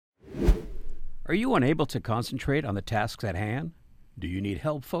Are you unable to concentrate on the tasks at hand? Do you need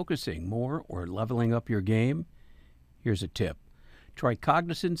help focusing more or leveling up your game? Here's a tip. Try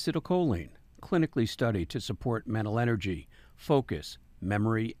Cognizin Citicoline, clinically studied to support mental energy, focus,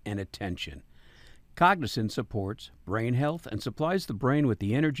 memory, and attention. Cognizin supports brain health and supplies the brain with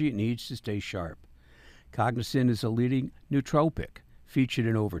the energy it needs to stay sharp. Cognizin is a leading nootropic, featured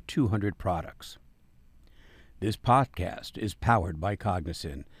in over 200 products. This podcast is powered by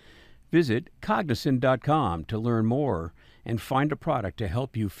Cognizin. Visit cognizin.com to learn more and find a product to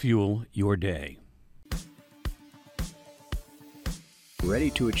help you fuel your day. Ready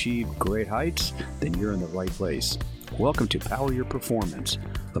to achieve great heights? Then you're in the right place. Welcome to Power Your Performance,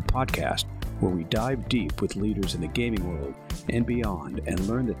 the podcast where we dive deep with leaders in the gaming world and beyond and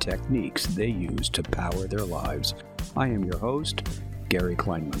learn the techniques they use to power their lives. I am your host, Gary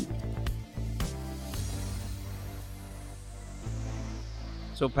Kleinman.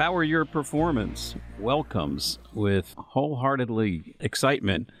 So Power Your Performance welcomes with wholeheartedly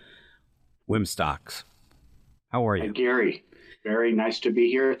excitement Wim Stocks. How are you? Hi, Gary. Very nice to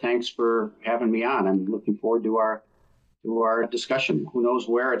be here. Thanks for having me on. I'm looking forward to our discussion. Who knows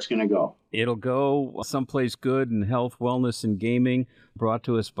where it's going to go? It'll go someplace good in health, wellness, and gaming, brought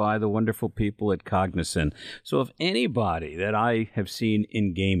to us by the wonderful people at Cognizin. So if anybody that I have seen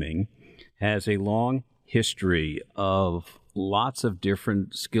in gaming has a long history of lots of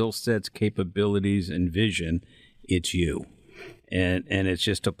different skill sets, capabilities, and vision, it's you. And it's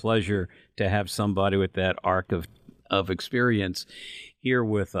just a pleasure to have somebody with that arc of experience here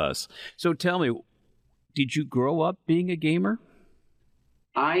with us. So tell me, did you grow up being a gamer?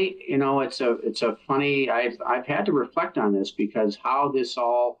 It's a funny, I've had to reflect on this because how this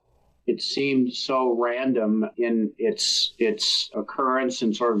all, it seemed so random in its occurrence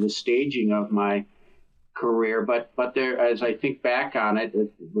and sort of the staging of my career, but there, as I think back on it,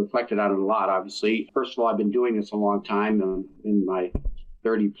 reflected on it a lot, obviously. First of all, I've been doing this a long time in my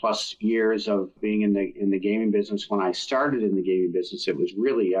 30 plus years of being in the gaming business. When I started in the gaming business, it was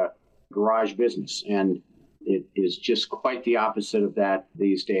really a garage business, and it is just quite the opposite of that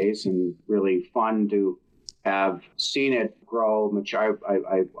these days, and really fun to have seen it grow, mature.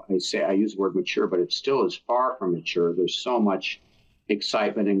 I use the word mature, but it still is far from mature. There's so much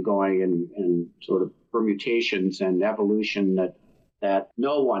excitement and going and sort of permutations and evolution that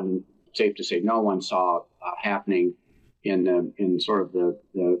no one, safe to say, no one saw happening in sort of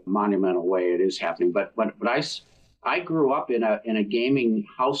the monumental way it is happening. But I grew up in a gaming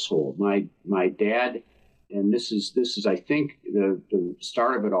household. My dad, and this is I think the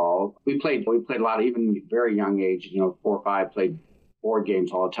start of it all. We played a lot of, even very young age, 4 or 5, played board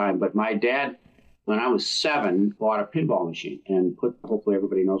games all the time. But my dad, when I was 7, bought a pinball machine and hopefully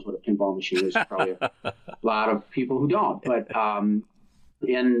everybody knows what a pinball machine is. Probably a lot of people who don't. But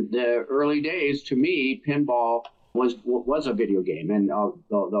in the early days, to me, pinball was a video game. And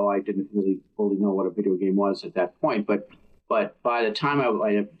although I didn't really fully know what a video game was at that point, but by the time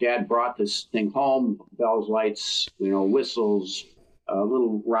my dad brought this thing home, bells, lights, whistles, a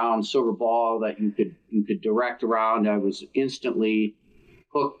little round silver ball that you could direct around, I was instantly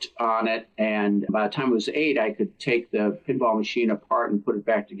hooked on it, and by the time I was 8, I could take the pinball machine apart and put it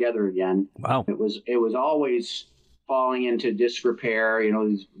back together again. Wow! It was always falling into disrepair.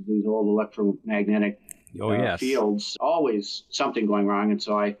 These old electromagnetic fields. Always something going wrong, and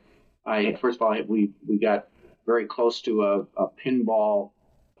so I first of all we got very close to a pinball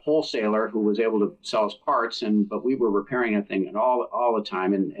wholesaler who was able to sell us parts, but we were repairing that thing all the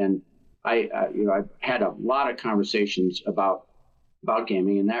time, and I had a lot of conversations about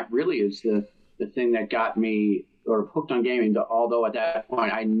gaming, and that really is the thing that got me sort of hooked on gaming. Although at that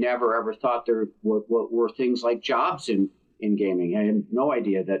point I never ever thought there were things like jobs in gaming. I had no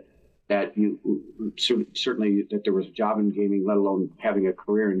idea that you certainly that there was a job in gaming, let alone having a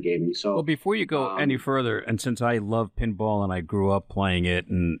career in gaming. So, well, before you go any further, and since I love pinball and I grew up playing it,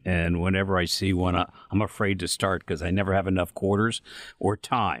 and whenever I see one, I'm afraid to start because I never have enough quarters or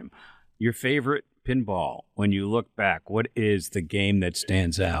time. Your favorite pinball, when you look back, what is the game that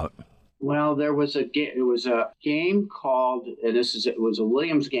stands out? Well, there was a game. It was a game called, and it was a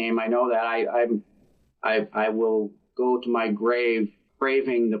Williams game. I know that I will go to my grave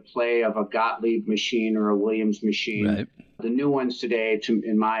craving the play of a Gottlieb machine or a Williams machine. Right. The new ones today,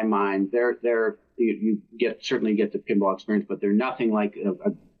 in my mind, you certainly get the pinball experience, but they're nothing like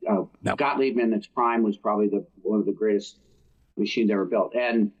No. Gottlieb in its prime was probably one of the greatest machines ever built.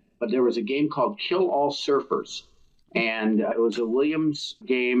 But there was a game called Kill All Surfers, and it was a Williams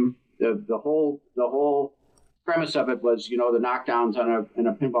game. The whole premise of it was, the knockdowns in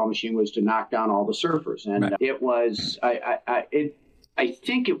a pinball machine was to knock down all the surfers, and right. It was I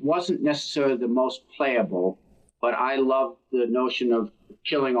think it wasn't necessarily the most playable, but I love the notion of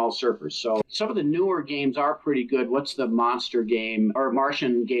killing all surfers. So some of the newer games are pretty good. What's the monster game or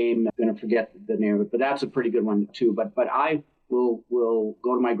Martian game? I'm going to forget the name of it, but that's a pretty good one too. But I will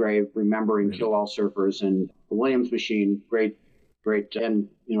go to my grave remembering Kill All Surfers and the Williams Machine. Great. And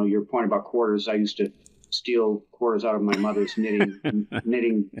your point about quarters, I used to steal quarters out of my mother's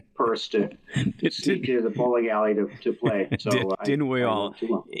knitting purse to sneak to the bowling alley to play. So didn't we all?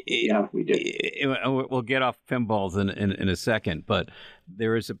 Yeah, we did. We'll get off pinballs in a second, but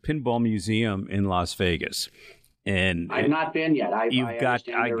there is a pinball museum in Las Vegas, and I've not been yet. I got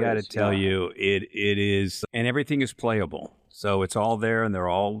to tell you, it is, and everything is playable. So it's all there, and they're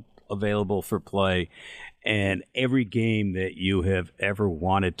all available for play. And every game that you have ever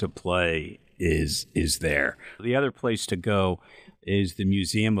wanted to play is there. The other place to go is the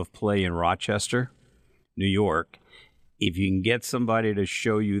Museum of Play in Rochester, New York. If you can get somebody to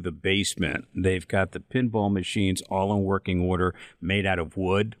show you the basement, they've got the pinball machines all in working order, made out of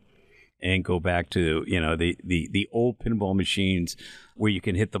wood, and go back to the old pinball machines where you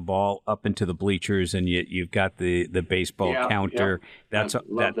can hit the ball up into the bleachers, and you've got the baseball counter. Yeah.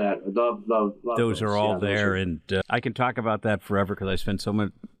 Love that. Love those are all there, and I can talk about that forever because I spent so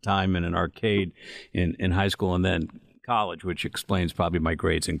much time in an arcade in high school and then college, which explains probably my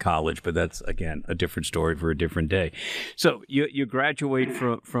grades in college, but that's, again, a different story for a different day. So you graduate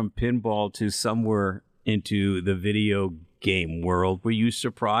from pinball to somewhere into the video game world. Were you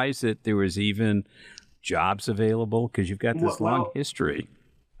surprised that there was even jobs available? Because you've got this long history.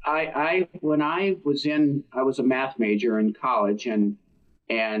 When I was a math major in college and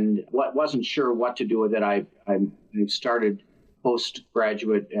wasn't sure what to do with it. I started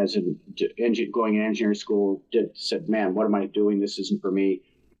postgraduate as going in engineering school. Said, man, what am I doing? This isn't for me,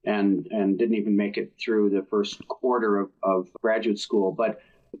 and didn't even make it through the first quarter of graduate school. But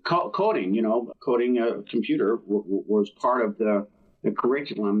coding a computer was part of the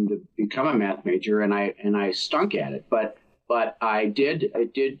curriculum to become a math major, and I stunk at it. But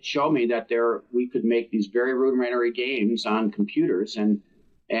it did show me that we could make these very rudimentary games on computers and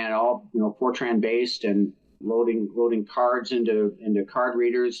all Fortran based, and loading cards into card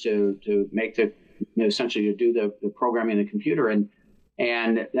readers to make essentially to do the programming in the computer,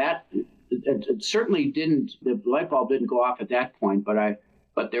 and that it certainly didn't, the light bulb didn't go off at that point,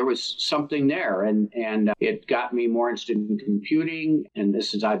 but there was something there, and it got me more interested in computing. And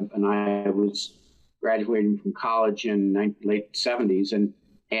I was graduating from college in late 70s, and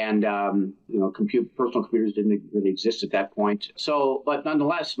personal computers didn't really exist at that point. So, but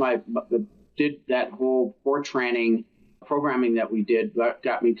nonetheless, did that whole Fortran programming that we did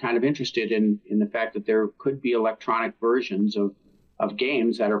got me kind of interested in the fact that there could be electronic versions of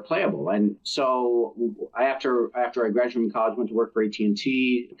games that are playable. And so after I graduated from college, went to work for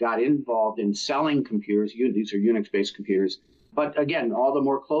AT&T, got involved in selling computers. These are Unix-based computers. But again, all the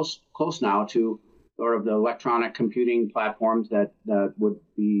more close now to sort of the electronic computing platforms that would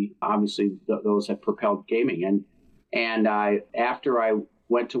be obviously those that propelled gaming. And after I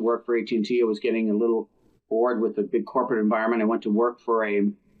went to work for AT&T, I was getting a little bored with the big corporate environment. I went to work for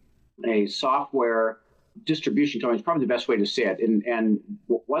a software distribution company. Is probably the best way to say it. And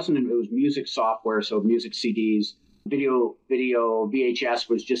it was music software, so music CDs, video VHS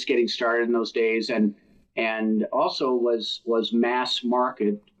was just getting started in those days, and also was mass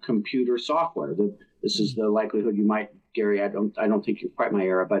market computer software. This is the likelihood you might, Gary. I don't think you're quite my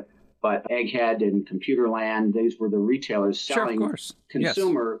era, but Egghead and Computerland, these were the retailers selling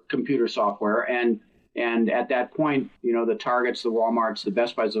consumer computer software, and at that point, the Targets, the Walmarts, the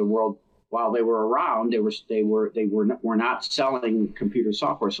Best Buys of the world, while they were around, they were not selling computer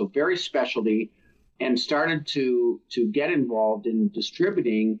software. So very specialty, and started to get involved in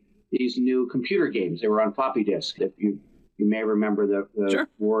distributing these new computer games. They were on floppy disk. If you may remember the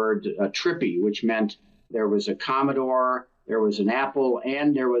word trippy, which meant there was a Commodore, there was an Apple,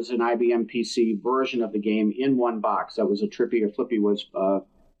 and there was an IBM PC version of the game in one box. That was a trippy. Or flippy was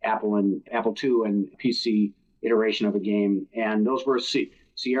Apple II and PC iteration of a game, and those were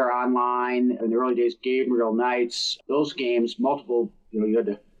Sierra Online in the early days, Gabriel Knights, those games, multiple, you had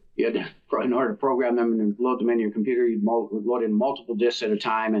to, in order to program them and load them into your computer, you'd load in multiple disks at a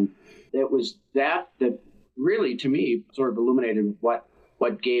time. And it was that really, to me, sort of illuminated what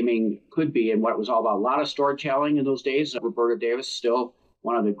gaming could be and what it was all about. A lot of storytelling in those days. Roberta Davis, still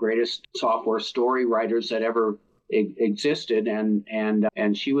one of the greatest software story writers that ever existed,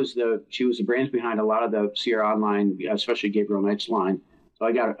 and she was the brains behind a lot of the Sierra Online, especially Gabriel Knights line. So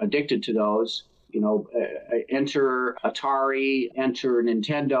I got addicted to those. Enter Atari, enter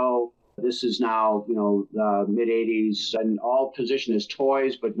Nintendo. This is now, the mid 80s, and all positioned as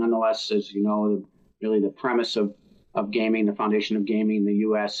toys, but nonetheless, as you know, really the premise of gaming, the foundation of gaming in the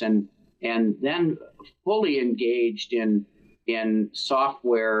U.S., and then fully engaged in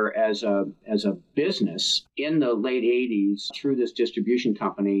software as a business in the late 80s through this distribution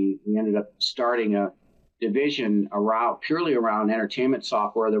company. We ended up starting a division purely around entertainment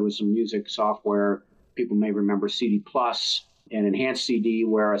software. There was some music software. People may remember CD Plus and Enhanced CD,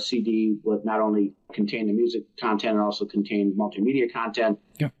 where a CD would not only contain the music content, it also contained multimedia content.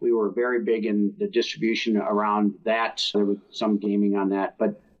 Yeah. We were very big in the distribution around that. There was some gaming on that,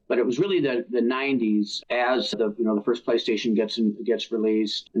 but it was really the 90s as the first PlayStation gets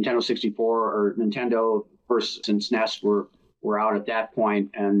released. Nintendo 64 or Nintendo first and SNES were out at that point,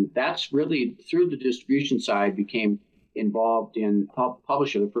 and that's really through the distribution side became involved in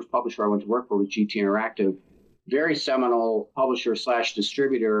publisher. The first publisher I went to work for was GT Interactive, very seminal publisher /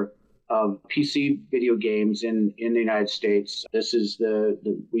 distributor of PC video games in the United States. This is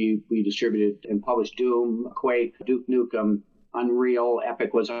we distributed and published Doom, Quake, Duke Nukem, Unreal.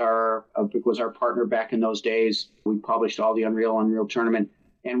 Epic was our partner back in those days. We published all the Unreal Tournament,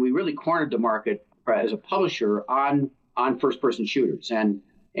 and we really cornered the market as a publisher on first-person shooters, and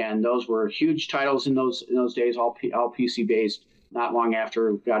those were huge titles in those days, all PC based. Not long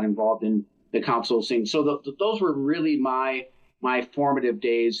after, got involved in the console scene. So those were really my formative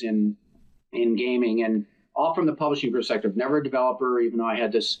days in gaming, and all from the publishing perspective. Never a developer, even though I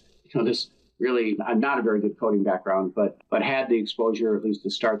had this really, I'm not a very good coding background, but had the exposure at least to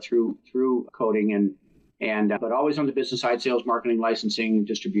start through coding, but always on the business side: sales, marketing, licensing,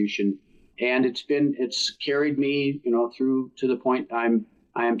 distribution. And it's carried me, through to the point I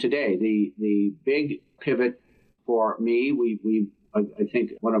am today. The big pivot for me, I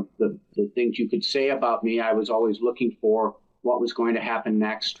think one of the things you could say about me, I was always looking for what was going to happen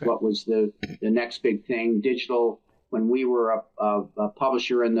next, what was the next big thing. Digital, when we were a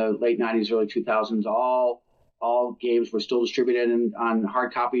publisher in the late 90s, early 2000s, all games were still distributed on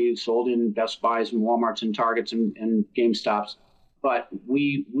hard copies, sold in Best Buys and Walmarts and Targets and GameStops. But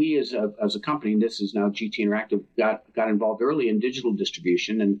we as a company, and this is now GT Interactive, got involved early in digital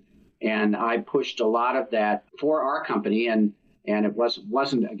distribution, and I pushed a lot of that for our company, and it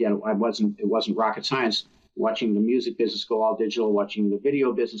wasn't rocket science. Watching the music business go all digital, watching the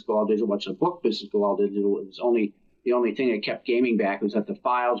video business go all digital, watching the book business go all digital. It was the only thing that kept gaming back was that the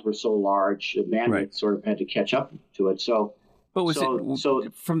files were so large, the bandwidth sort of had to catch up to it. But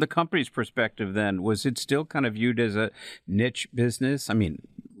it from the company's perspective then, was it still kind of viewed as a niche business? I mean,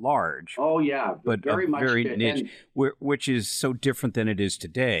 large. Oh, yeah. But very niche, which is so different than it is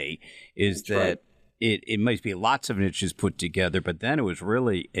today, is that right. It might be lots of niches put together, but then it was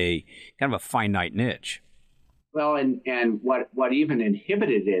really a kind of a finite niche. Well, and what even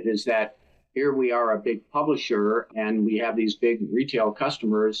inhibited it is that here we are, a big publisher, and we have these big retail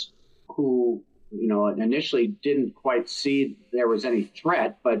customers who initially didn't quite see there was any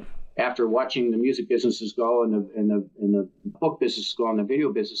threat, but after watching the music businesses go and the book business go and the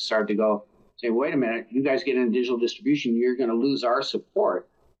video business started to go, say, wait a minute, you guys get into digital distribution, you're going to lose our support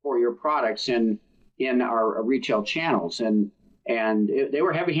for your products in our retail channels. And they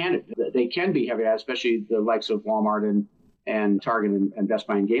were heavy-handed. They can be heavy-handed, especially the likes of Walmart and Target and Best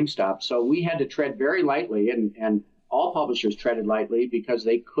Buy and GameStop. So we had to tread very lightly, and all publishers treaded lightly because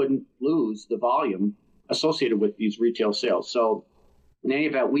they couldn't lose the volume associated with these retail sales. So in any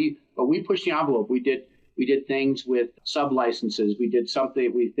event, we pushed the envelope. We did things with sub licenses. We did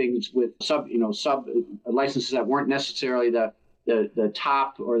things with sub licenses that weren't necessarily the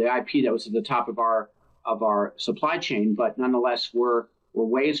top or the IP that was at the top of our supply chain, but nonetheless were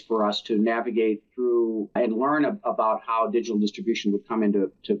ways for us to navigate through and learn about how digital distribution would come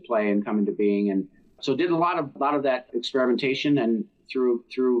into play and come into being. And so did a lot of that experimentation, and through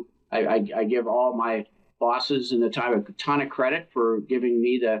I give all my bosses in the time a ton of credit for giving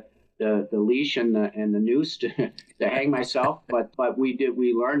me the leash and the noose to hang myself. But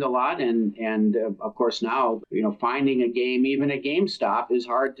we learned a lot, and of course now finding a game, even at GameStop, is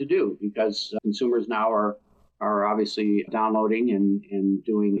hard to do because consumers now are obviously downloading and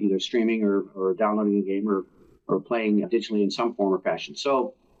doing either streaming or downloading a game or playing digitally in some form or fashion.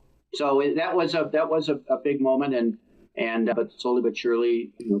 So that was a big moment, and but slowly but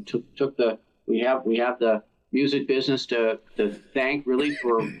surely, we have the music business to thank really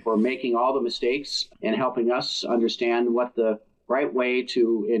for making all the mistakes and helping us understand what the right way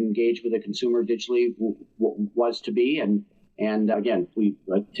to engage with the consumer digitally was to be, and again we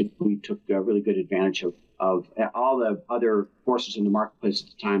took really good advantage of all the other forces in the marketplace at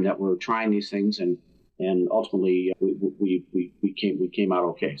the time that were trying these things, and ultimately we came out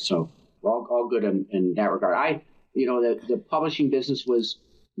okay. So all good in that regard. The publishing business was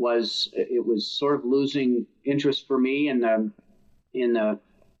sort of losing interest for me in the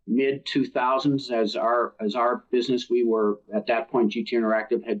mid 2000s as our business. We were at that point, GT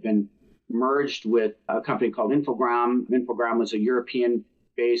Interactive had been merged with a company called Infogram. Infogram was a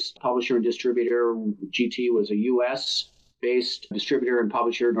European-based publisher and distributor. GT was a U.S.-based distributor and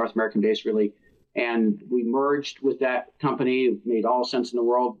publisher, North American-based really. And we merged with that company. It made all sense in the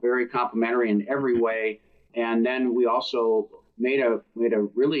world, very complementary in every way. And then we also made a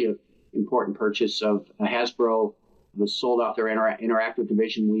really important purchase of Hasbro. Was sold off their interactive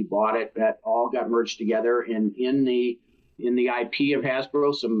division. We bought it. That all got merged together. And in the IP of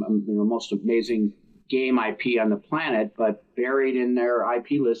Hasbro, some most amazing game IP on the planet, but buried in their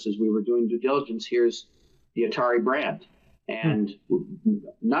IP list as we were doing due diligence, here's the Atari brand. And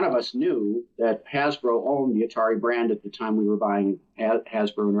none of us knew that Hasbro owned the Atari brand at the time we were buying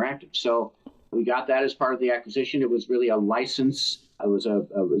Hasbro Interactive. So we got that as part of the acquisition. It was really a license. It was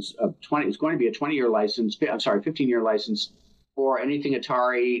going to be a 20-year license. 15-year license for anything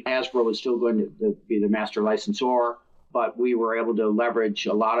Atari. Hasbro was still going to be the master licensor, but we were able to leverage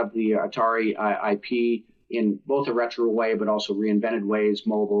a lot of the Atari IP in both a retro way, but also reinvented ways,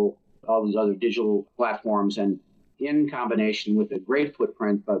 mobile, all these other digital platforms, and in combination with a great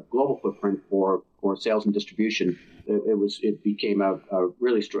footprint, but global footprint for sales and distribution. It became a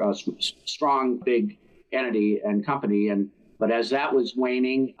really strong, big entity and company. But as that was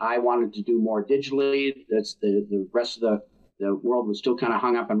waning, I wanted to do more digitally. That's the rest of the world was still kind of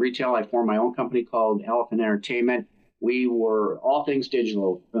hung up on retail. I formed my own company called Elephant Entertainment. We were all things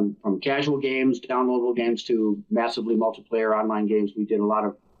digital, from casual games, downloadable games, to massively multiplayer online games. We did a lot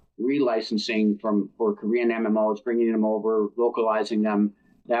of relicensing for Korean MMOs, bringing them over, localizing them.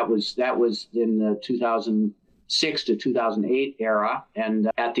 That was in the 2006 to 2008 era.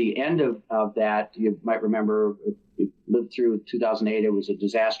 And at the end of that, you might remember, we lived through 2008. It was a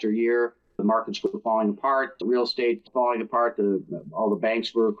disaster year. The markets were falling apart, the real estate falling apart, all the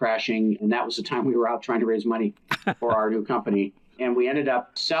banks were crashing. And that was the time we were out trying to raise money for our new company. And we ended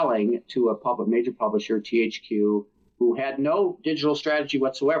up selling to a major publisher, THQ, who had no digital strategy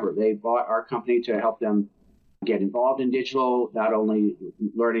whatsoever. They bought our company to help them get involved in digital, not only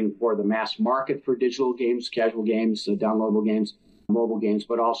learning for the mass market for digital games, casual games, downloadable games, mobile games,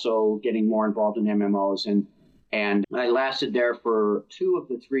 but also getting more involved in MMOs. And I lasted there for 2 of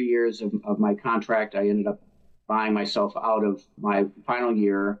the 3 years of my contract. I ended up buying myself out of my final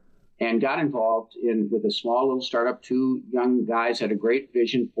year and got involved with a small little startup. 2 young guys had a great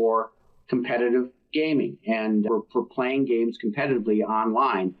vision for competitive gaming and for playing games competitively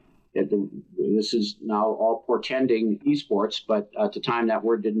online. This is now all portending esports, but at the time that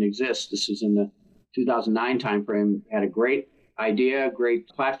word didn't exist. This is in the 2009 timeframe. Had a great idea, great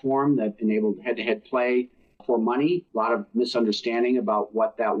platform that enabled head-to-head play for money. A lot of misunderstanding about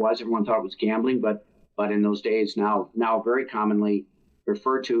what that was. Everyone thought it was gambling, but in those days, now very commonly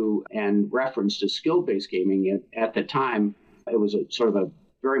referred to and referenced as skill-based gaming. At the time, it was a sort of a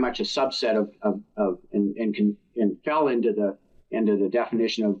very much a subset of and fell into the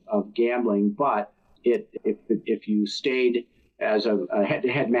definition of gambling. But if you stayed as a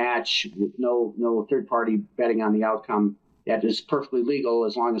head-to-head match with no third party betting on the outcome, that is perfectly legal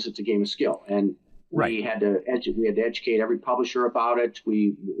as long as it's a game of skill. And right. we had to educate every publisher about it.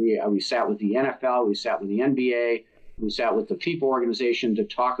 We sat with the NFL, we sat with the NBA, we sat with the FIFA organization to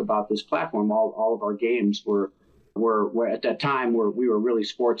talk about this platform. All of our games were at that time we were really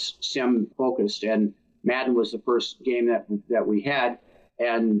sports sim focused, and Madden was the first game that we had,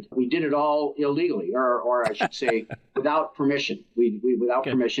 and we did it all illegally, or I should say, without permission. Without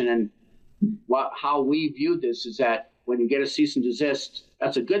permission. And how we viewed this is that when you get a cease and desist,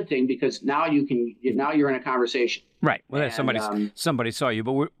 that's a good thing, because now you're in a conversation. Right. Well, somebody saw you,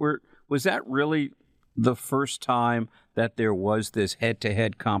 but was that really the first time that there was this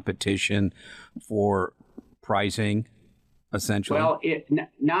head-to-head competition for pricing, essentially? Well,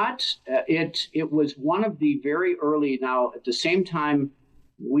 it was one of the very early. Now, at the same time,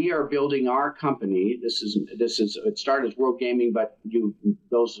 we are building our company. It started as World Gaming, but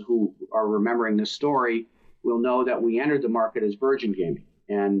those who are remembering this story will know that we entered the market as Virgin Gaming.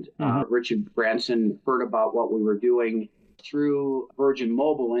 And Richard Branson heard about what we were doing through Virgin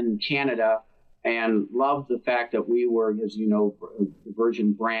Mobile in Canada and loved the fact that we were, as you know,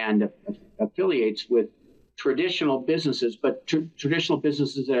 Virgin brand affiliates with traditional businesses, but traditional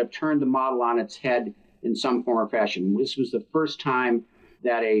businesses that have turned the model on its head in some form or fashion. This was the first time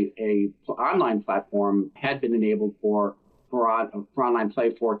that a online platform had been enabled for online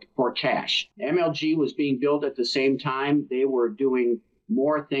play for cash. MLG was being built at the same time. They were doing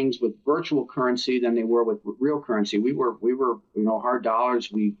more things with virtual currency than they were with real currency. We were hard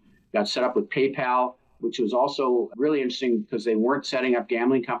dollars. We got set up with PayPal, which was also really interesting because they weren't setting up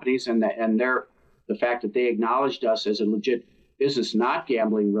gambling companies, and the fact that they acknowledged us as a legit business, not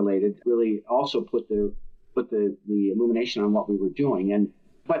gambling related, really also put the illumination on what we were doing.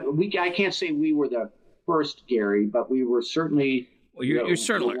 I can't say we were the first, Gary, but we were certainly. Well, you're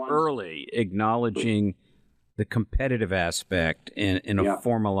certainly early acknowledging the competitive aspect in a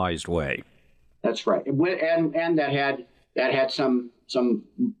formalized way. That's right, and that had some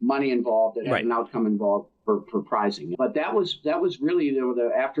money involved, that had an outcome involved for prizing. But that was really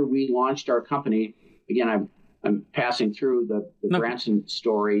after we launched our company. Again, I'm passing through the Branson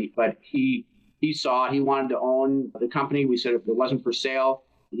story, but he wanted to own the company. We said if it wasn't for sale,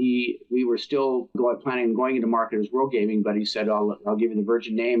 we were still planning on going into market as World Gaming, but he said, I'll give you the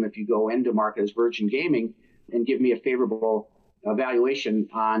Virgin name if you go into market as Virgin Gaming and give me a favorable valuation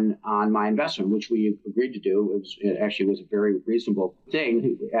on my investment, which we agreed to do. It actually was a very reasonable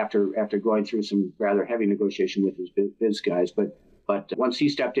thing after going through some rather heavy negotiation with his biz guys. But once he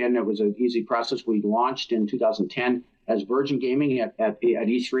stepped in, it was an easy process. We launched in 2010 as Virgin Gaming at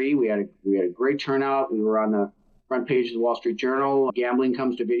E3. We had a great turnout. We were on the front page of the Wall Street Journal. Gambling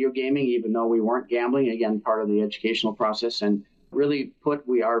comes to video gaming, even though we weren't gambling. Again, part of the educational process. And really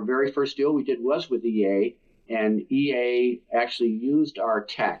our very first deal we did was with EA, and EA actually used our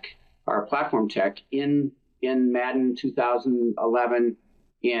tech, our platform tech, in Madden 2011,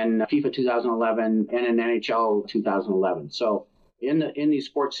 in FIFA 2011, and in NHL 2011. So in these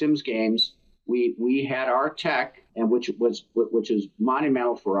sports sims games, we had our tech, and which is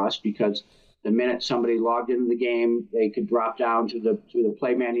monumental for us, because the minute somebody logged into the game, they could drop down to the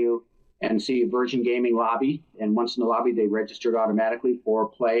play menu and see Virgin Gaming lobby. And once in the lobby, they registered automatically for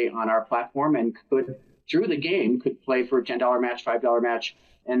play on our platform and could, through the game, could play for a $10 match, $5 match.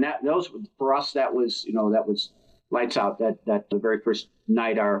 And those for us, that was lights out. That the very first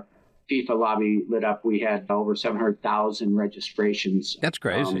night our FIFA lobby lit up, we had over 700,000 registrations. That's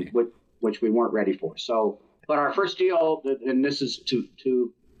crazy. Which we weren't ready for. So, but our first deal, and this is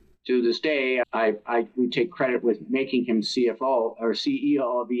to this day, we take credit with making him CFO or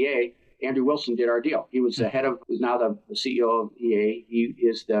CEO of EA. Andrew Wilson did our deal. He was who's now the CEO of EA.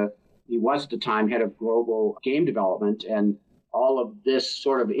 He was at the time head of global game development, and all of this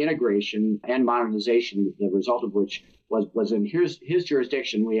sort of integration and monetization, the result of which was in his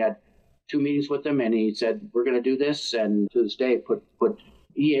jurisdiction. We had 2 meetings with him, and he said, we're going to do this, and to this day put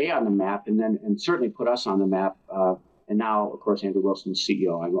EA on the map, and certainly put us on the map. And now, of course, Andrew Wilson's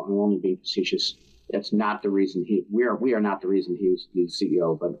CEO. I'm only being facetious. That's not the reason we are not the reason he's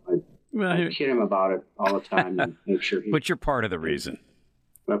CEO. But I kid him about it all the time and make sure But you're part of the reason.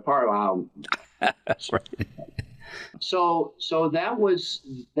 But part of right. So that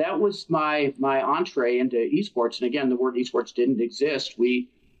was my entree into esports. And again, the word esports didn't exist. We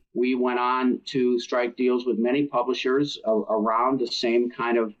went on to strike deals with many publishers around the same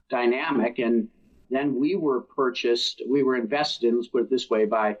kind of dynamic, and then we were invested in, let's put it this way,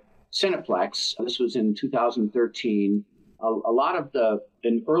 by Cineplex. This was in 2013. A lot of the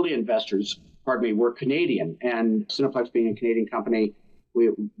early investors, were Canadian, and Cineplex being a Canadian company, we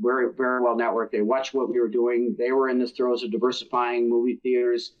were very well networked. They watched what we were doing. They were in the throes of diversifying movie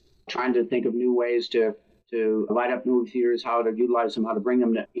theaters, trying to think of new ways to light up movie theaters, how to utilize them, how to bring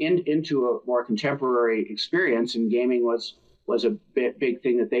them into a more contemporary experience. And gaming was a big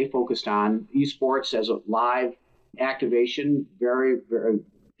thing that they focused on. Esports as a live activation, very, very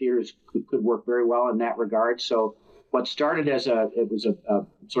theaters could work very well in that regard. So what started as a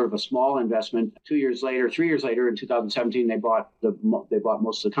sort of a small investment, 3 years later, in 2017, they bought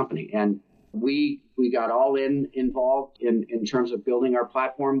most of the company, and we got all involved in terms of building our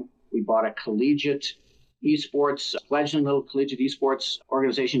platform. We bought a collegiate esports, fledgling little collegiate esports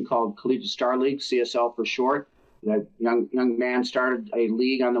organization called Collegiate Star League, CSL for short. That young man started a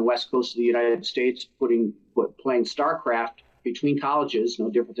league on the west coast of the United States, playing StarCraft between colleges,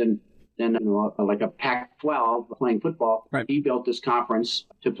 no different than like a Pac-12 playing football. Right. He built this conference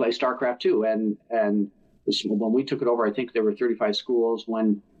to play StarCraft 2, and when we took it over, I think there were 35 schools.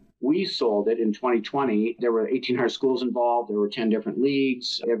 When we sold it in 2020, there were 1,800 schools involved. There were 10 different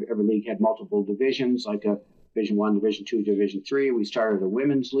leagues. Every league had multiple divisions, like a Division 1, Division 2, Division 3. We started a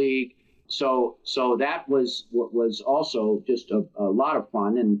women's league. So that was what was also just a lot of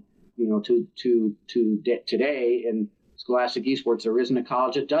fun. And to today in Scholastic Esports, there isn't a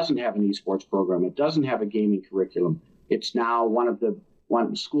college that doesn't have an esports program. It doesn't have a gaming curriculum. It's now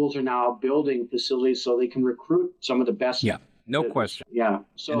schools are now building facilities so they can recruit some of the best No question. Yeah.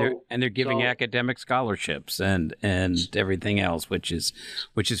 And they're giving academic scholarships and everything else, which is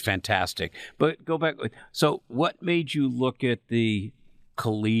fantastic. But go back. So, what made you look at the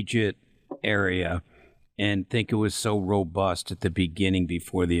collegiate area and think it was so robust at the beginning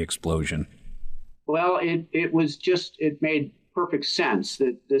before the explosion? Well, it made perfect sense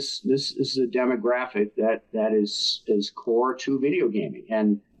that this is a demographic that is core to video gaming,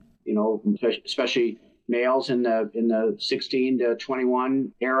 and especially males in the 16 to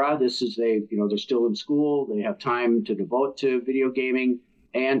 21 era. This is they're still in school. They have time to devote to video gaming,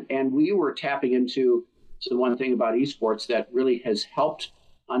 and we were tapping into the one thing about esports that really has helped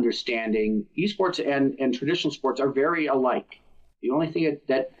understanding esports and traditional sports are very alike. The only thing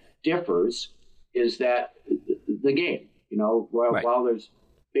that differs is that the game. Right. While there's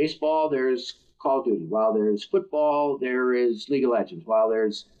baseball, there's Call of Duty. While there's football, there is League of Legends. While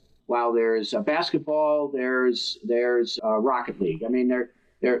there's basketball, there's Rocket League. I mean,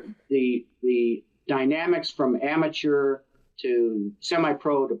 the dynamics from amateur to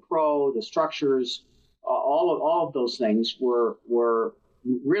semi-pro to pro, the structures, all of those things were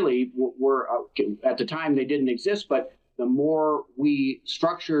at the time they didn't exist, but the more we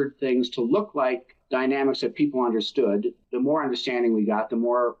structured things to look like dynamics that people understood, the more understanding we got, the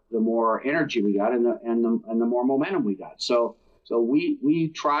more energy we got, and the more momentum we got. So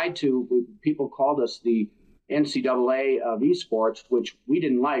we tried to. People called us the NCAA of esports, which we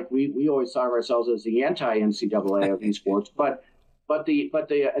didn't like. We always thought of ourselves as the anti-NCAA of esports, but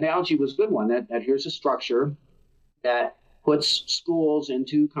the analogy was a good one. That here's a structure that puts schools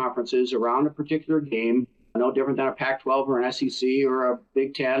into conferences around a particular game, no different than a Pac-12 or an SEC or a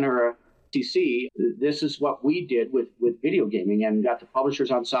Big Ten or a SEC. This is what we did with video gaming, and got the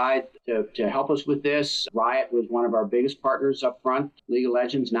publishers on side to help us with this. Riot was one of our biggest partners up front. League of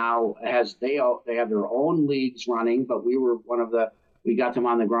Legends now they have their own leagues running, but we got them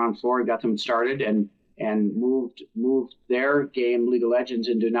on the ground floor, got them started, and moved their game League of Legends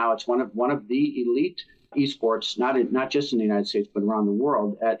into now it's one of the elite esports, not just in the United States but around the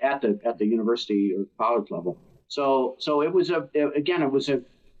world at the university or college level. So it was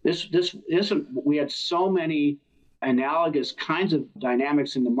we had so many analogous kinds of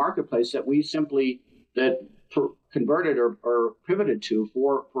dynamics in the marketplace that we simply converted or pivoted to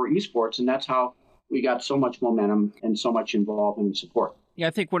for esports, and that's how we got so much momentum and so much involvement and support. Yeah,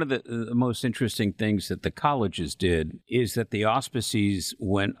 I think one of the most interesting things that the colleges did is that the auspices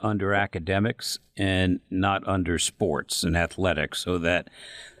went under academics and not under sports and athletics, so that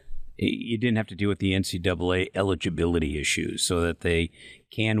you didn't have to deal with the NCAA eligibility issues, so that they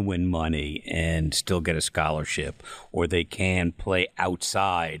can win money and still get a scholarship, or they can play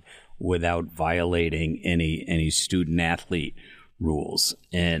outside without violating any student athlete rules.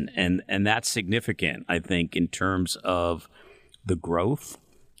 And that's significant, I think, in terms of the growth,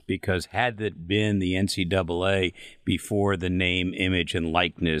 because had it been the NCAA before the name, image, and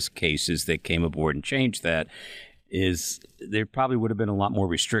likeness cases that came aboard and changed that, there probably would have been a lot more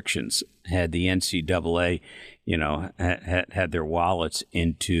restrictions had the NCAA, had their wallets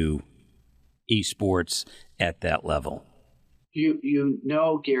into esports at that level.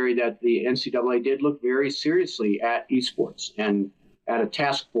 Gary, that the NCAA did look very seriously at esports and at a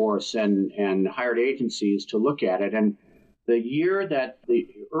task force and hired agencies to look at it. And the year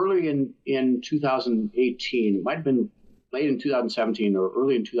early in 2018, it might have been late in 2017 or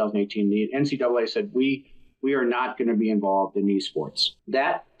early in 2018, the NCAA said we are not going to be involved in esports.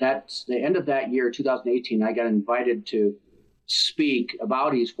 That's the end of that year, 2018. I got invited to speak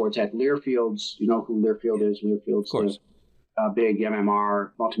about esports at Learfield's. You know who Learfield is? Learfield's a big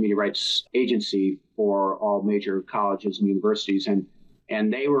MMR multimedia rights agency for all major colleges and universities,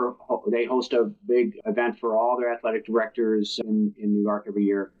 and they host a big event for all their athletic directors in New York every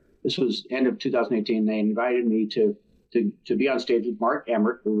year. This was end of 2018. They invited me to be on stage with Mark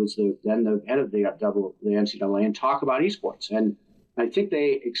Emmert, who was then the head of the NCAA, and talk about esports. And I think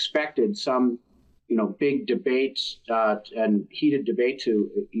they expected some, big debates and heated debate to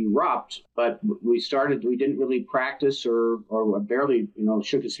erupt, but we didn't really practice or barely,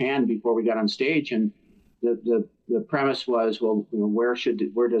 shook his hand before we got on stage. And the premise was, well, where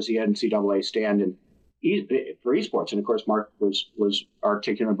does the NCAA stand for esports? And of course, Mark was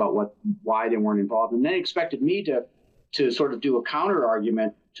articulate about why they weren't involved, and they expected me to sort of do a counter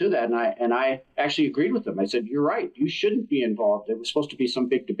argument to that, and I actually agreed with them. I said, "You're right. You shouldn't be involved. There was supposed to be some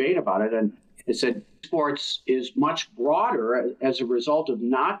big debate about it." And I said, "Sports is much broader as a result of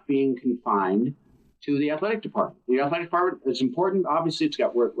not being confined to the athletic department. The athletic department is important. Obviously, it's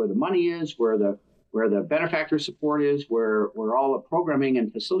got where the money is, where the benefactor support is, where all the programming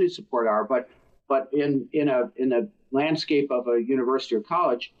and facility support are. But in a landscape of a university or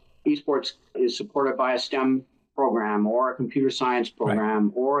college, esports is supported by a STEM program or a computer science program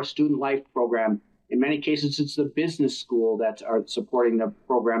right. or a student life program. In many cases, it's the business school that are supporting the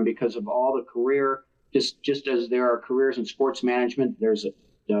program because of all the career, just as there are careers in sports management, there's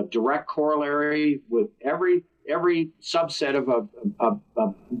a direct corollary with every subset of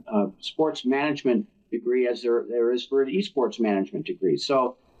a sports management degree as there is for an esports management degree.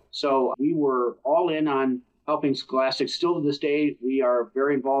 So we were all in on helping Scholastic. Still to this day, we are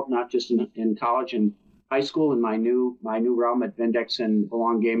very involved, not just in college and high school, in my new realm at Vindex and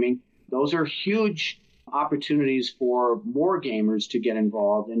Belong Gaming. Those are huge opportunities for more gamers to get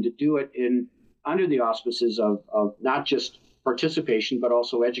involved and to do it under the auspices of not just participation, but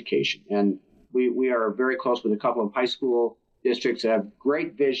also education. And we are very close with a couple of high school districts that have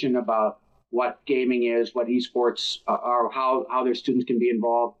great vision about what gaming is, what esports are, how their students can be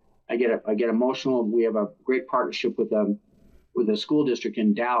involved. I get emotional. We have a great partnership with a school district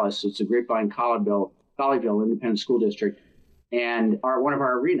in Dallas. It's a Grapevine Colleyville Independent School District. And one of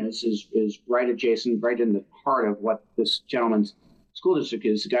our arenas is right adjacent, right in the heart of what this gentleman's school district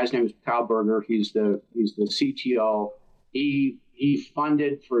is. The guy's name is Kyle Berger. He's the CTO. He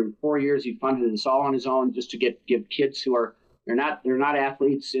funded for 4 years. He funded this all on his own just to give kids who are they're not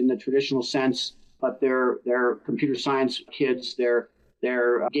athletes in the traditional sense, but they're computer science kids. They're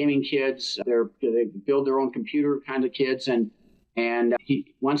gaming kids. They build their own computer kind of kids. And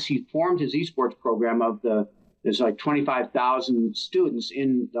once he formed his esports program there's like 25,000 students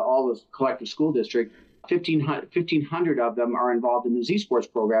in all the collective school district. 1,500 of them are involved in this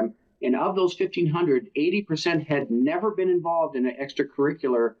esports program. And of those 1,500, 80% had never been involved in an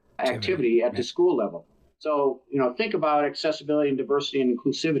extracurricular activity at the school level. So, think about accessibility and diversity and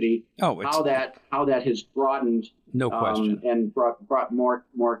inclusivity. How that has broadened, no question, and brought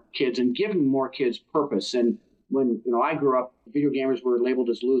more kids and given more kids purpose. And when I grew up, video gamers were labeled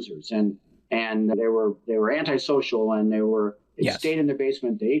as losers, and they were antisocial, and they stayed in their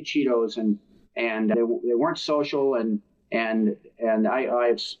basement, they ate Cheetos, and they weren't social, and I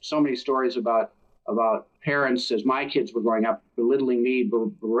have so many stories about parents as my kids were growing up belittling me,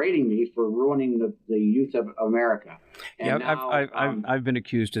 berating me for ruining the youth of America. And now, I've been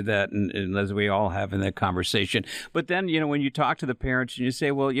accused of that, and as we all have in that conversation. But then when you talk to the parents and you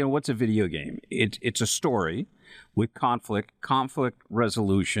say, well, what's a video game? It's a story with conflict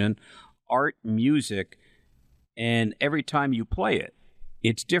resolution, art, music, and every time you play it,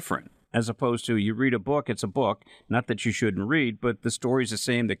 it's different. As opposed to you read a book, it's a book. Not that you shouldn't read, but the story's the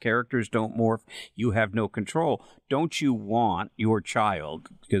same. The characters don't morph. You have no control. Don't you want your child,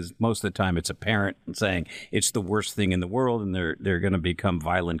 because most of the time it's a parent saying it's the worst thing in the world and they're going to become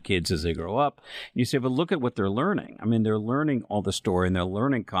violent kids as they grow up. And you say, but look at what they're learning. I mean, they're learning all the story, and they're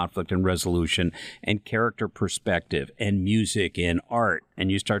learning conflict and resolution and character perspective and music and art. And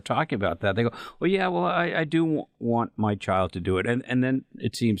you start talking about that. They go, I do want my child to do it. And then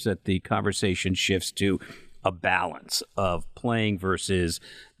it seems that the conversation shifts to a balance of playing versus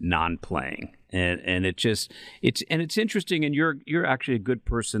non-playing, and it's interesting. And you're actually a good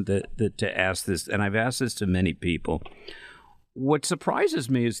person to ask this, and I've asked this to many people. What surprises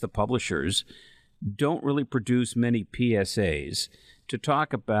me is the publishers don't really produce many PSAs to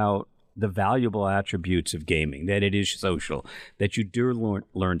talk about the valuable attributes of gaming, that it is social, that you do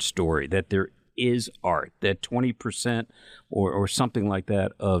learn story, that there is art, that 20% or something like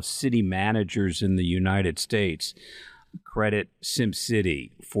that of city managers in the United States credit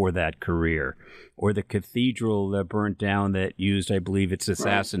SimCity for that career, or the cathedral that burnt down that used, I believe it's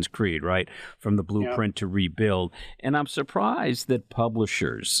Assassin's Creed, right? From the blueprint to rebuild. And I'm surprised that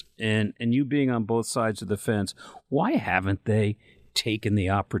publishers, and you being on both sides of the fence, why haven't they taken the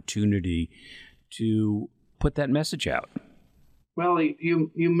opportunity to put that message out? Well,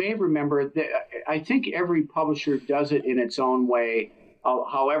 you may remember that I think every publisher does it in its own way.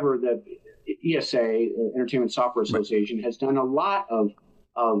 However, the ESA, Entertainment Software Association, has done a lot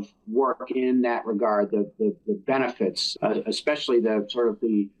of work in that regard. The benefits, especially the sort of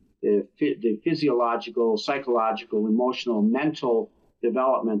the physiological, psychological, emotional, mental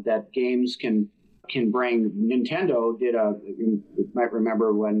development that games can bring. Nintendo did you might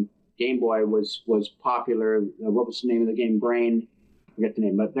remember when Game Boy was popular. What was the name of the game? Brain. I forget the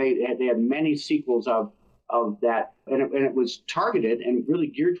name, but they had many sequels of that, and it was targeted and really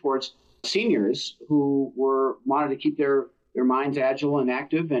geared towards seniors who wanted to keep their minds agile and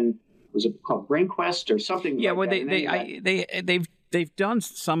active. And was it called Brain Quest or something? Yeah, like that? They've done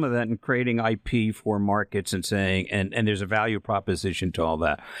some of that in creating IP for markets and saying, and there's a value proposition to all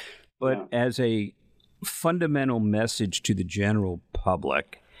that, but as a fundamental message to the general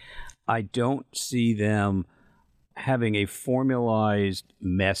public, I don't see them having a formalized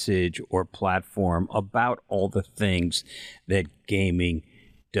message or platform about all the things that gaming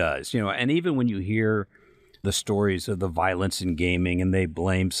does. And even when you hear the stories of the violence in gaming and they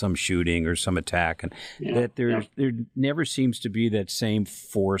blame some shooting or some attack, and that there never seems to be that same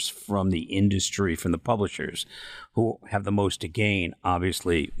force from the industry, from the publishers who have the most to gain,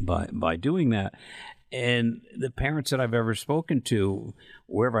 obviously, by doing that. And the parents that I've ever spoken to,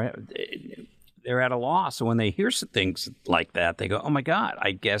 wherever, they're at a loss. So when they hear some things like that, they go, oh my God,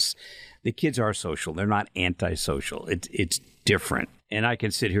 I guess the kids are social. They're not antisocial. It's different. And I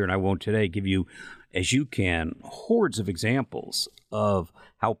can sit here, and I won't today, give you, as you can, hordes of examples of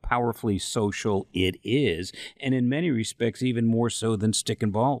how powerfully social it is, and in many respects, even more so than stick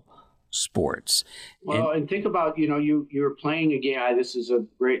and ball sports. Well, and think about, you were playing a game. This is a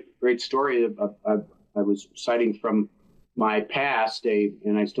great story. I was citing from my past,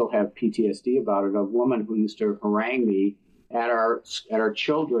 and I still have PTSD about it, a woman who used to harangue me at our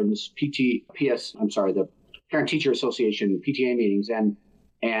children's the Parent Teacher Association, PTA meetings,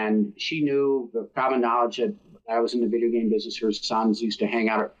 and she knew the common knowledge that I was in the video game business. Her sons used to hang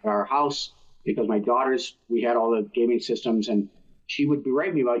out at our house because we had all the gaming systems, and she would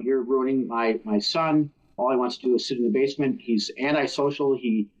berate me about, you're ruining my son. All he wants to do is sit in the basement. He's antisocial.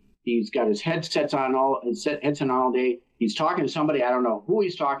 He's got his headset on all day. He's talking to somebody. I don't know who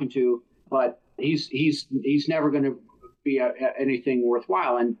he's talking to, but he's never going to be anything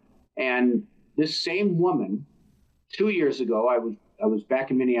worthwhile. And this same woman, 2 years ago, I was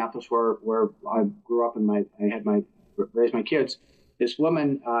back in Minneapolis where I grew up and raised my kids. This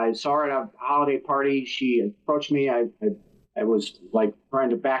woman, I saw her at a holiday party. She approached me. I was like trying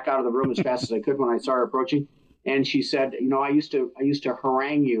to back out of the room as fast as I could when I saw her approaching. And she said, I used to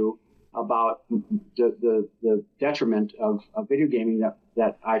harangue you about the detriment of video gaming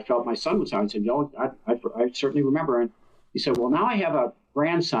that I felt my son was having. I said, I certainly remember. And he said, well, now I have a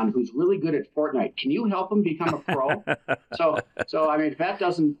grandson who's really good at Fortnite. Can you help him become a pro? So I mean, if that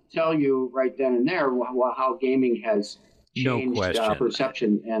doesn't tell you right then and there how gaming has changed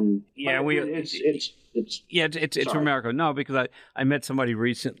perception, and it's remarkable. No, because I met somebody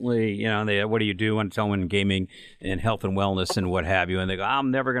recently, what do you do? And tell them in gaming and health and wellness and what have you, and they go, I'm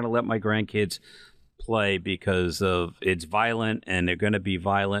never going to let my grandkids play because of it's violent and they're going to be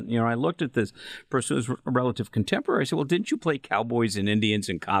violent. I looked at this person who's a relative contemporary. I said, well, didn't you play cowboys and Indians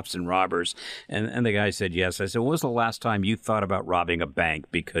and cops and robbers? And the guy said, yes. I said, when was the last time you thought about robbing a bank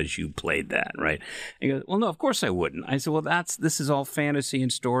because you played that, right? And he goes, well, no, of course I wouldn't. I said, well, this is all fantasy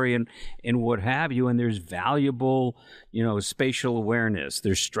and story and what have you. And there's valuable, spatial awareness.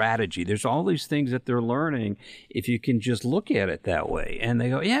 There's strategy. There's all these things that they're learning if you can just look at it that way. And they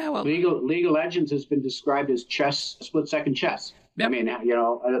go, yeah, well, League of Legends has been described as split-second chess. Yep. I mean,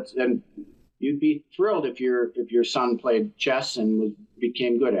 and you'd be thrilled if your son played chess and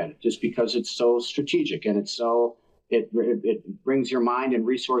became good at it, just because it's so strategic and it's so it brings your mind and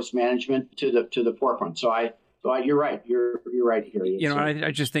resource management to the forefront. So you're right. You're right here.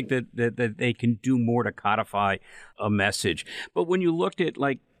 I just think that they can do more to codify a message. But when you looked at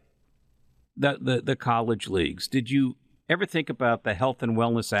like the college leagues, did you ever think about the health and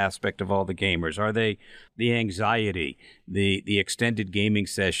wellness aspect of all the gamers? Are they the anxiety, the extended gaming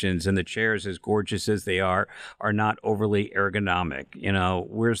sessions, and the chairs, as gorgeous as they are not overly ergonomic?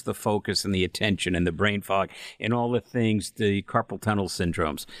 Where's the focus and the attention and the brain fog and all the things, the carpal tunnel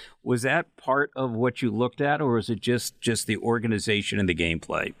syndromes? Was that part of what you looked at, or was it just the organization and the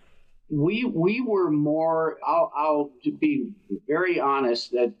gameplay? We were more, I'll to be very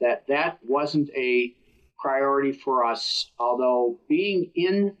honest, that wasn't a priority for us, although being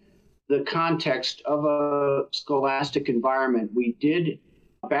in the context of a scholastic environment,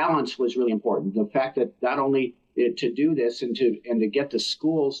 balance was really important. The fact that not only to do this and to get the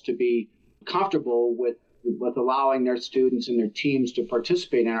schools to be comfortable with allowing their students and their teams to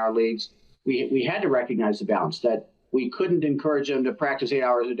participate in our leagues, we had to recognize the balance, that we couldn't encourage them to practice 8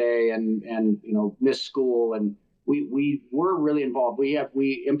 hours a day and miss school. And we were really involved.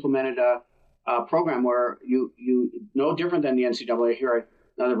 We implemented a program where you no different than the NCAA. Here,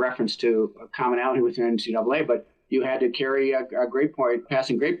 another reference to a commonality with the NCAA, but you had to carry a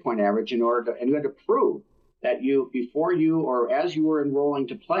passing grade point average and you had to prove that before you or as you were enrolling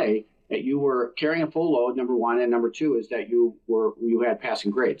to play, that you were carrying a full load, number one, and number two is that you had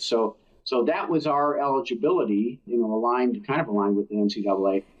passing grades. So that was our eligibility, aligned with the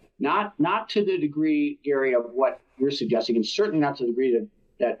NCAA. Not to the degree, Gary, of what you're suggesting, and certainly not to the degree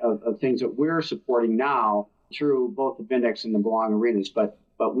of things that we're supporting now through both the Vindex and the Belong Arenas, but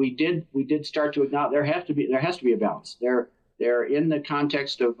we did start to acknowledge there has to be a balance. They're in the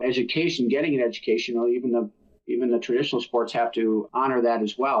context of education, getting an education, or even even the traditional sports have to honor that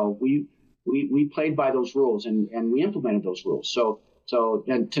as well. We played by those rules and we implemented those rules. So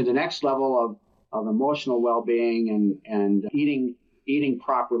then to the next level of emotional well-being and eating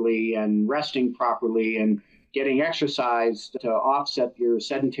properly and resting properly and getting exercise to offset your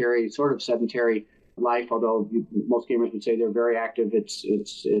sedentary life. Although most gamers would say they're very active, it's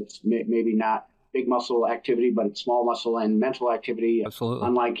maybe not big muscle activity, but it's small muscle and mental activity. Absolutely.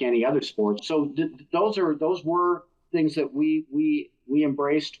 Unlike any other sport. So those were things that we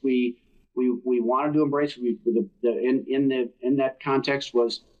embraced. We wanted to embrace. In that context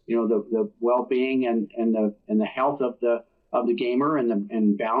was the well-being and the health of the gamer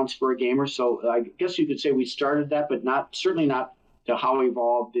and balance for a gamer. So I guess you could say we started that, but certainly not to how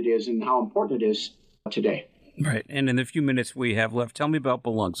evolved it is and how important it is today. Right. And in the few minutes we have left, tell me about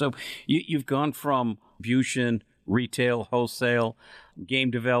Belong. So you've gone from distribution, retail, wholesale, game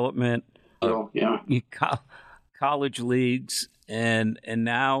development, college leagues, and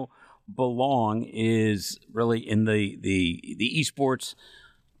now Belong is really in the esports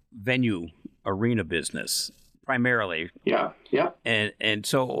venue arena business primarily. Yeah. And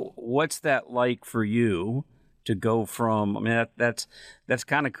so what's that like for you to go from, I mean, that's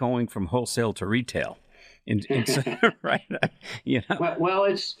kind of going from wholesale to retail. Right. Well,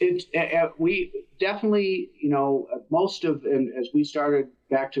 it's we definitely, most of, and as we started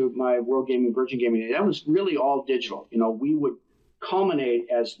back to my World Gaming, Virgin Gaming, that was really all digital. We would culminate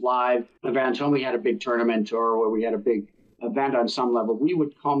as live events when we had a big tournament or where we had a big event on some level. We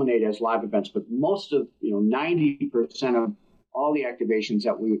would culminate as live events, but most of 90% of all the activations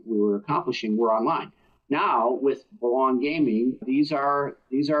that we were accomplishing were online. Now with Belong Gaming, these are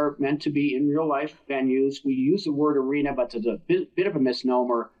meant to be in real life venues. We use the word arena, but it's a bit of a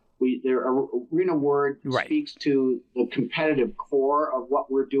misnomer. The arena word speaks to the competitive core of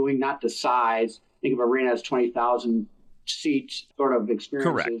what we're doing, not the size. Think of arena as 20,000 seats sort of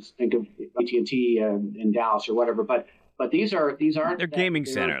experiences. Correct. Think of AT&T in Dallas or whatever. But these aren't. They're gaming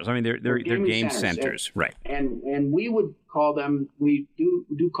centers. I mean, they're game centers, right? And we would call them. We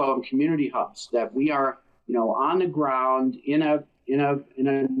do call them community hubs. That we are, on the ground in a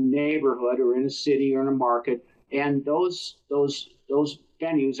neighborhood or in a city or in a market, and those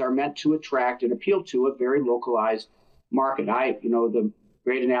venues are meant to attract and appeal to a very localized market. The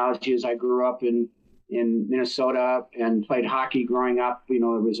great analogy is I grew up in Minnesota and played hockey growing up. There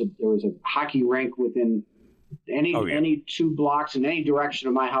was a hockey rink within any 2 blocks in any direction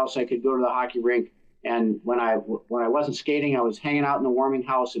of my house. I could go to the hockey rink, and when I wasn't skating, I was hanging out in the warming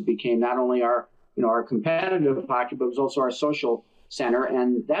house. It became not only our competitive hockey, but it was also our social center,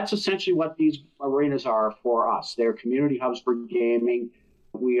 and that's essentially what these arenas are for us. They're community hubs for gaming.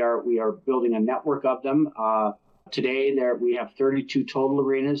 We are building a network of them. Today, we have 32 total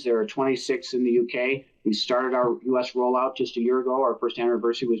arenas. There are 26 in the UK. We started our U.S. rollout just a year ago. Our first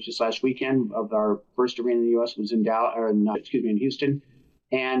anniversary was just last weekend of our first arena in the U.S. was in Houston.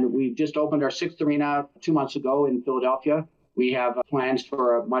 And we just opened our 6th arena 2 months ago in Philadelphia. We have plans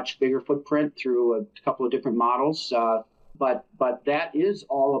for a much bigger footprint through a couple of different models. But that is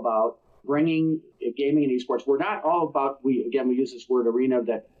all about bringing gaming and esports. We're not all about, we use this word arena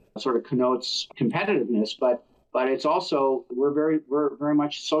that sort of connotes competitiveness, but it's also, we're very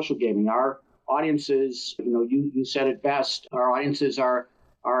much social gaming. Our audiences, you said it best. Our audiences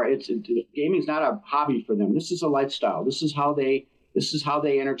gaming's not a hobby for them. This is a lifestyle. This is how they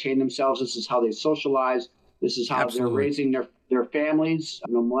entertain themselves. This is how they socialize. This is how They're raising their families.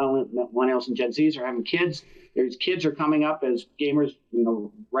 Millennials and Gen Zs are having kids. There's kids are coming up as gamers,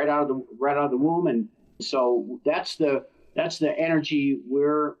 right out of the womb, and so that's the energy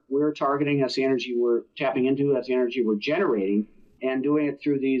we're targeting. That's the energy we're tapping into. That's the energy we're generating, and doing it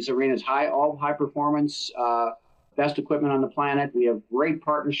through these arenas. All high performance, best equipment on the planet. We have great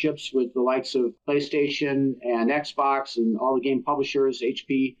partnerships with the likes of PlayStation and Xbox and all the game publishers.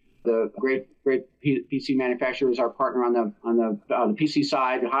 HP, the great PC manufacturer, is our partner on the PC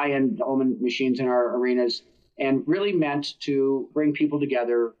side. High-end Omen machines in our arenas, and really meant to bring people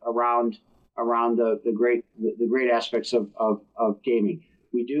together around the great aspects of gaming.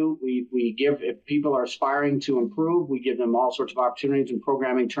 We give, if people are aspiring to improve, we give them all sorts of opportunities in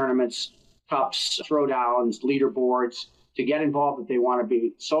programming, tournaments, cups, throwdowns, leaderboards to get involved if they want to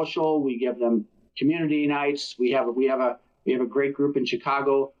be social. We give them community nights. We have a great group in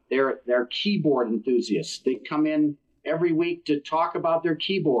Chicago. They're keyboard enthusiasts. They come in every week to talk about their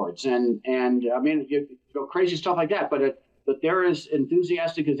keyboards and I mean, crazy stuff like that. But they're as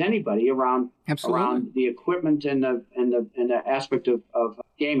enthusiastic as anybody around the equipment and the aspect of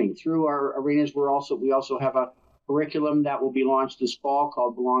gaming. Through our arenas, we also have a curriculum that will be launched this fall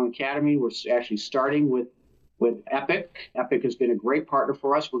called Belong Academy. We're actually starting with Epic. Epic has been a great partner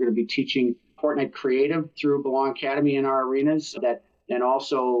for us. We're going to be teaching Fortnite Creative through Belong Academy in our arenas that then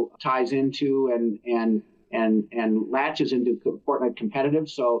also ties into and latches into Fortnite Competitive.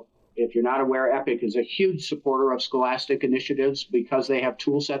 So if you're not aware, Epic is a huge supporter of Scholastic initiatives because they have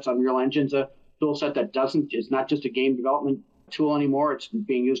tool sets. Unreal Engine's a tool set that is not just a game development tool anymore. It's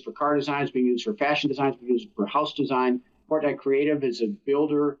being used for car design, it's being used for fashion design, it's being used for house design. Fortnite Creative is a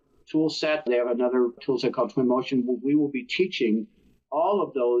builder tool set. They have another tool set called Twinmotion. We will be teaching all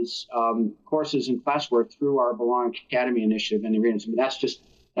of those courses and classwork through our Belong Academy initiative in the arenas. I mean, that's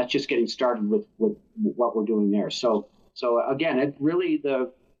just getting started with what we're doing there. So again, it really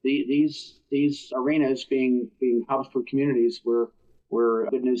these arenas being hubs for communities.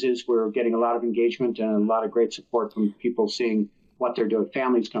 Good news is we're getting a lot of engagement and a lot of great support from people seeing what they're doing.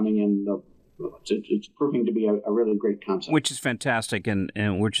 Families coming in. It's proving to be a really great concept. Which is fantastic. And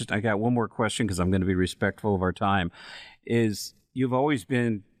I got one more question because I'm going to be respectful of our time. Is you've always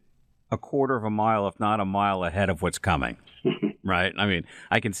been a quarter of a mile, if not a mile ahead of what's coming, right? I mean,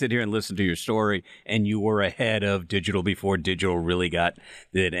 I can sit here and listen to your story, and you were ahead of digital before digital really got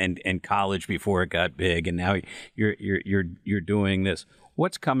it, and college before it got big, and now you're doing this.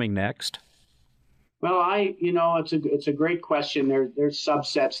 What's coming next? Well, it's a great question. There's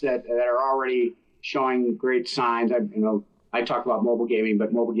subsets that are already showing great signs. I talk about mobile gaming,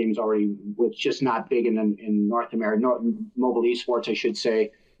 but mobile gaming is already, it's just not big in North America. Mobile esports, I should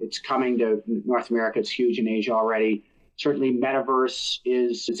say. It's coming to North America. It's huge in Asia already. Certainly, metaverse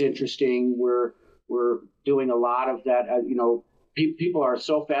is interesting. We're doing a lot of that. People are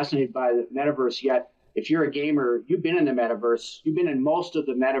so fascinated by the metaverse. Yet, if you're a gamer, you've been in the metaverse. You've been in most of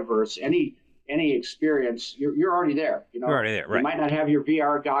the metaverse. Any experience, you're already there. You're already there, right? You might not have your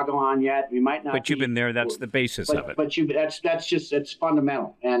VR goggle on yet. You might not. But you've been there. That's the basis of it. But it's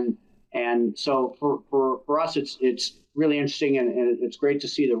fundamental. And so for us, it's really interesting, and it's great to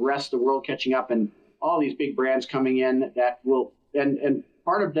see the rest of the world catching up and all these big brands coming in that will. And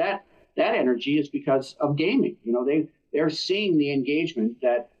part of that energy is because of gaming. They're seeing the engagement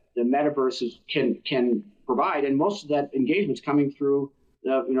that the metaverses can provide, and most of that engagement's coming through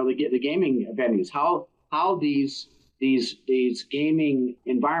the gaming venues. How these gaming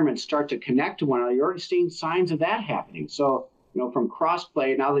environments start to connect to one another. You're already seeing signs of that happening. So from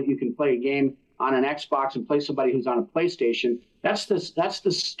cross-play, now that you can play a game on an Xbox and play somebody who's on a PlayStation, that's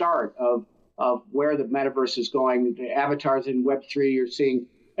the start of where the metaverse is going. The avatars in Web3, you're seeing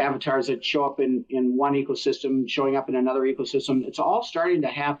avatars that show up in one ecosystem, showing up in another ecosystem. It's all starting to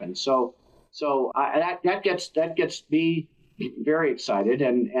happen. So that gets me very excited,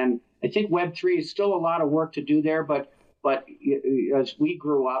 and I think Web3 is still a lot of work to do there. But as we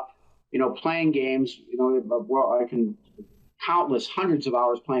grew up, playing games, I can countless hundreds of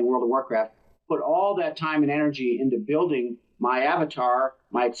hours playing World of Warcraft. Put all that time and energy into building my avatar,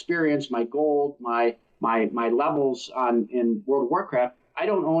 my experience, my gold, my levels in World of Warcraft. I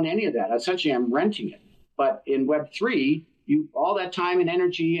don't own any of that. Essentially, I'm renting it. But in Web3, all that time and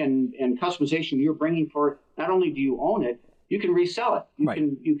energy and customization you're bringing for it, not only do you own it, you can resell it.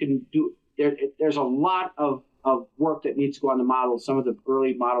 You can do. There's a lot of work that needs to go on the models. Some of the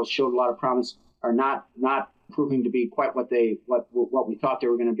early models showed a lot of promise, are not proving to be quite what we thought they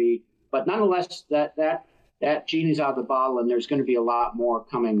were going to be. But nonetheless, that genie's out of the bottle, and there's going to be a lot more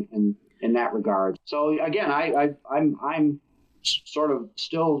coming in that regard. So again, I'm sort of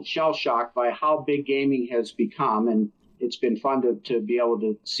still shell shocked by how big gaming has become, and it's been fun to be able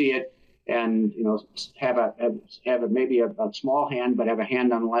to see it. And have maybe a small hand, but have a hand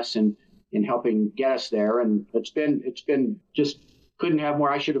nonetheless in helping get us there. And it's been just couldn't have more.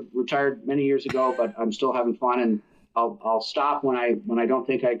 I should have retired many years ago, but I'm still having fun, and I'll stop when I don't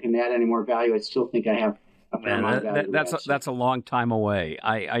think I can add any more value. I still think I have a fair amount of value. That's a long time away.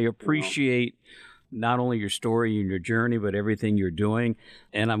 I appreciate not only your story and your journey, but everything you're doing.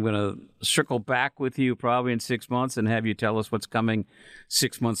 And I'm going to circle back with you probably in 6 months and have you tell us what's coming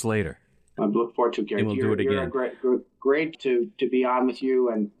 6 months later. I look forward to it, Gary. And we'll do it again. Great to be on with you,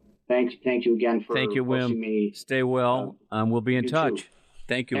 and thank you again for hosting me. Stay well. We'll be in touch. Too.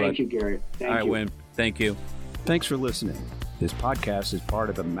 Thank you, bud. Thank you, Gary. All right, Win. Thank you. Thanks for listening. This podcast is part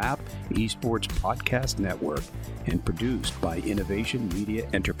of the MAP Esports Podcast Network and produced by Innovation Media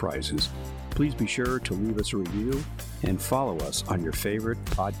Enterprises. Please be sure to leave us a review and follow us on your favorite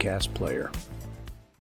podcast player.